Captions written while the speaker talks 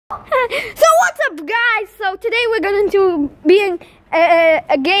So what's up, guys? So today we're going to be in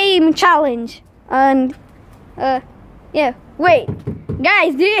a game challenge, and yeah. Wait,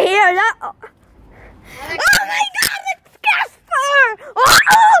 guys, do you hear that? Oh my God, it's Casper! Oh,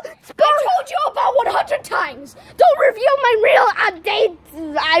 I told you about 100 times. Don't reveal my real identity.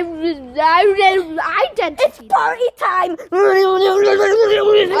 it's party time! I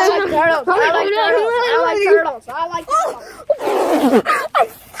like turtles. I like turtles. I like turtles.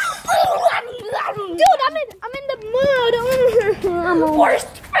 Dude, I'm in the mood. Worst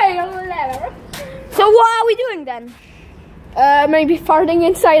fail ever. So what are we doing then? Maybe farting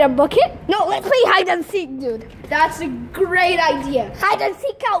inside a bucket? No, let's play hide and seek, dude. That's a great idea. Hide and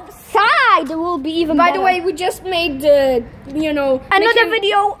seek outside will be even By better. the way, we just made the, another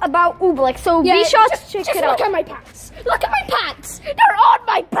video about Oobleck, so be sure to check it out. Look at my pants. Look at my pants. They're on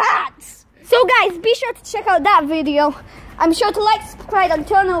my pants. So guys, be sure to check out that video. I'm sure to like, subscribe, and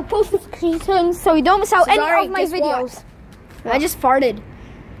turn on post notifications so you don't miss out any of my videos. I just farted.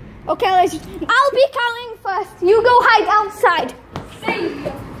 Okay, I'll be counting first. You go hide outside.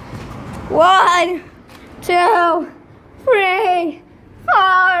 1, 2, 3,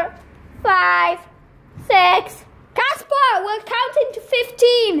 4, 5, 6. Casper, we're counting to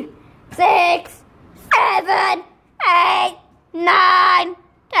 15. 6, 7, 8, 9,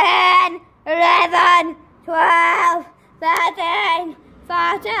 10, 11, 12, 13,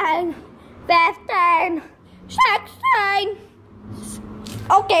 14, 15, 16.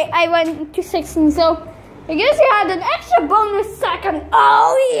 Okay, I went to 16, so I guess you had an extra bonus second.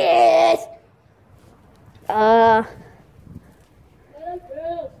 Oh, yes!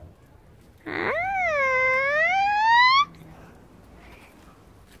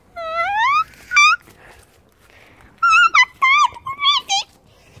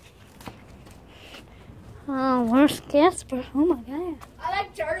 Oh, where's Casper? Oh my God. I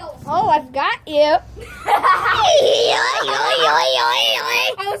like turtles. Oh, I've got you.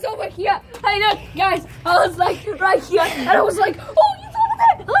 I was over here. I know, guys. I was like right here, and I was like, "Oh, you over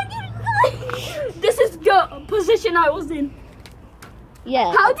there!" This is the position I was in.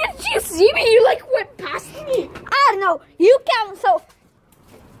 Yeah. How did you see me? You like went past me. I don't know. You count. So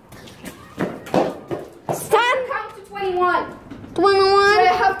stand. Count to 21. 21.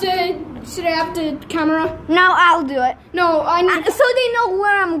 Should I have the camera? No, I'll do it. No, I need. So they know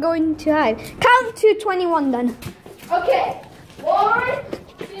where I'm going to hide. Count to 21 then. Okay. 1,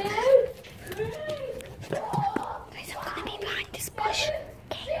 2, 3, 4. Guys, I'm gonna be behind this bush.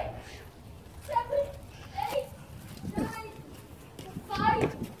 6, 7, 8, 9, 5, 8,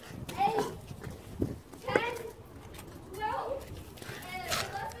 10, 12, 11,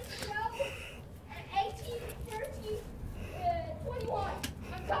 12, 18, 13, 21.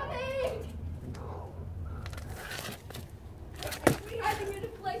 I'm coming! We have to get a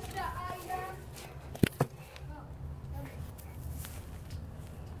place that I am.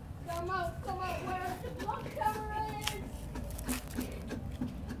 Come out, where the block camera is!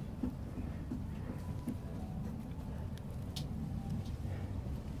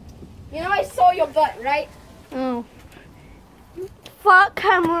 You know I saw your butt, right? Oh. Fuck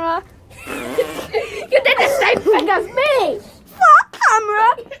camera. You did the same thing as me! Fuck camera.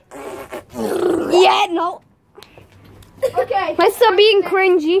 Yeah, no. Okay. I stop being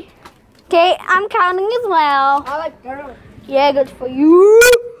cringy. Okay, I'm counting as well. I like girls. Yeah, good for you.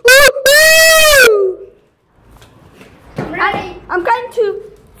 Ready? I'm counting to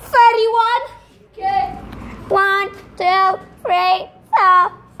 31. Okay. 1, 2, 3,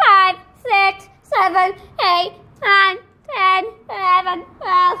 4, 5, 6, 7, 8, 9, 10, 11,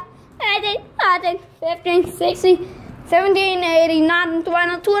 12, 13, 14, 15, 16, 17, 18, 19,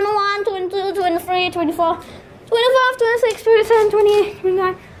 20, 21, 22, 23, 24, 25, 26, 27, 28,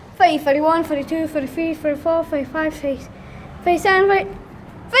 29, 30, 31, 32, 33, 34, 35, 36, 37, 30,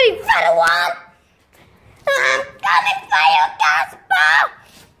 31! I'm coming for you, Casper!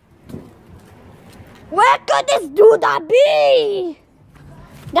 Where could this dude be?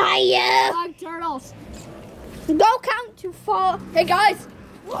 There you. I like turtles. Go count to 4. Hey guys.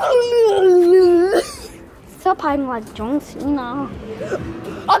 Stop hiding like John Cena.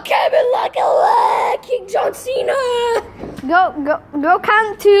 I came in like a King John Cena. Go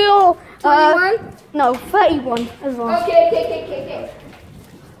count to 21? No, 31 as well. Okay.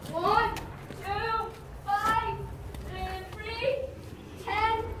 1, 2, 5, 3,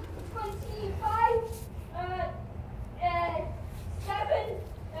 10, 25, 7,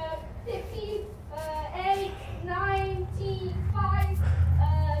 50, 8, 95,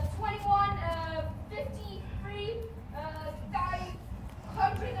 21, 53,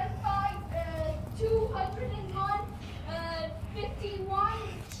 505, 201, 51,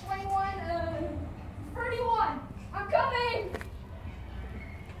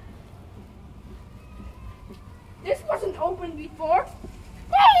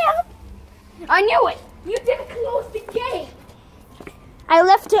 I knew it. You didn't close the gate. I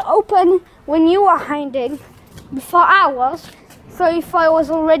left it open when you were hiding, before I was, so you thought it was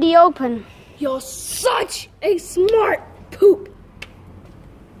already open. You're such a smart poop.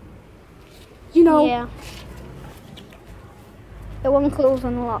 You know. Yeah. It won't close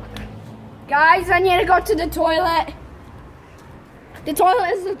and lock. Guys, I need to go to the toilet. The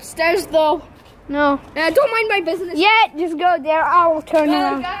toilet is upstairs though. No. Don't mind my business. Yeah, just go there. I will turn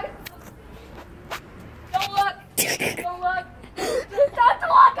around. Guys, don't look. Don't look. Don't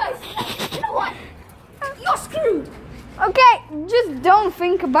look, guys. You know what? You're screwed. Okay, just don't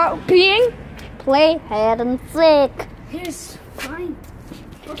think about peeing. Play hide and seek. Yes, fine.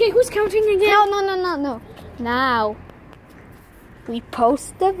 Okay, who's counting again? No. Now, we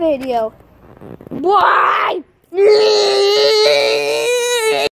post the video. Why?